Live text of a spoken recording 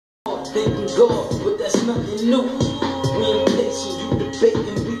thanking God, but that's nothing new. We impatient, you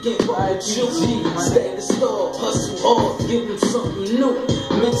debating, we can't fuck with you. Stay the star, hustle hard, give them something new.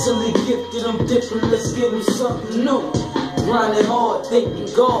 Mentally gifted, I'm different, let's give them something new. Grinding hard,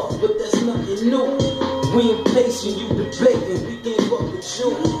 thanking God, but that's nothing new. We impatient, you debating, we can't fuck with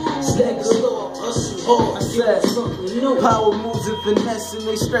you. Stay the star, hustle hard, give them something new. Power moves and finessing,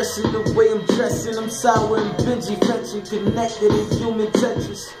 they stressing the way I'm dressing. I'm sour and Benji, fetching, connected in human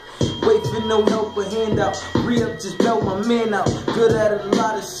Tetris. Wait for no help or handout. Re-up, just bailed my man out. Good at a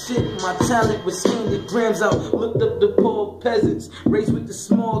lot of shit. My talent was handed grams out. Looked up the poor peasants, raised with the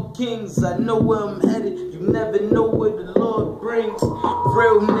small kings. I know where I'm headed. You never know where the Lord brings.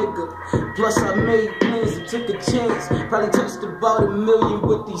 Real nigga. Plus I made plans and took a chance. Probably touched about 1 million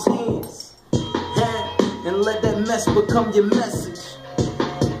with these hands. And let that mess become your message.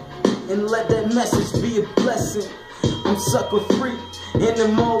 And let that message be a blessing. I'm sucker free. And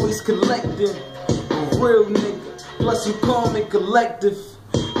I'm always collecting, a real nigga, plus I'm calm and collective.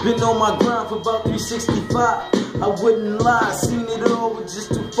 Been on my grind for about 365. I wouldn't lie, seen it all with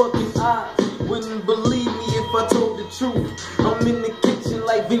just 2 fucking eyes. Wouldn't believe me if I told the truth. I'm in the kitchen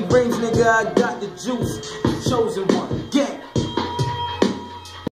like Big Brains, nigga, I got the juice. The chosen one, gang.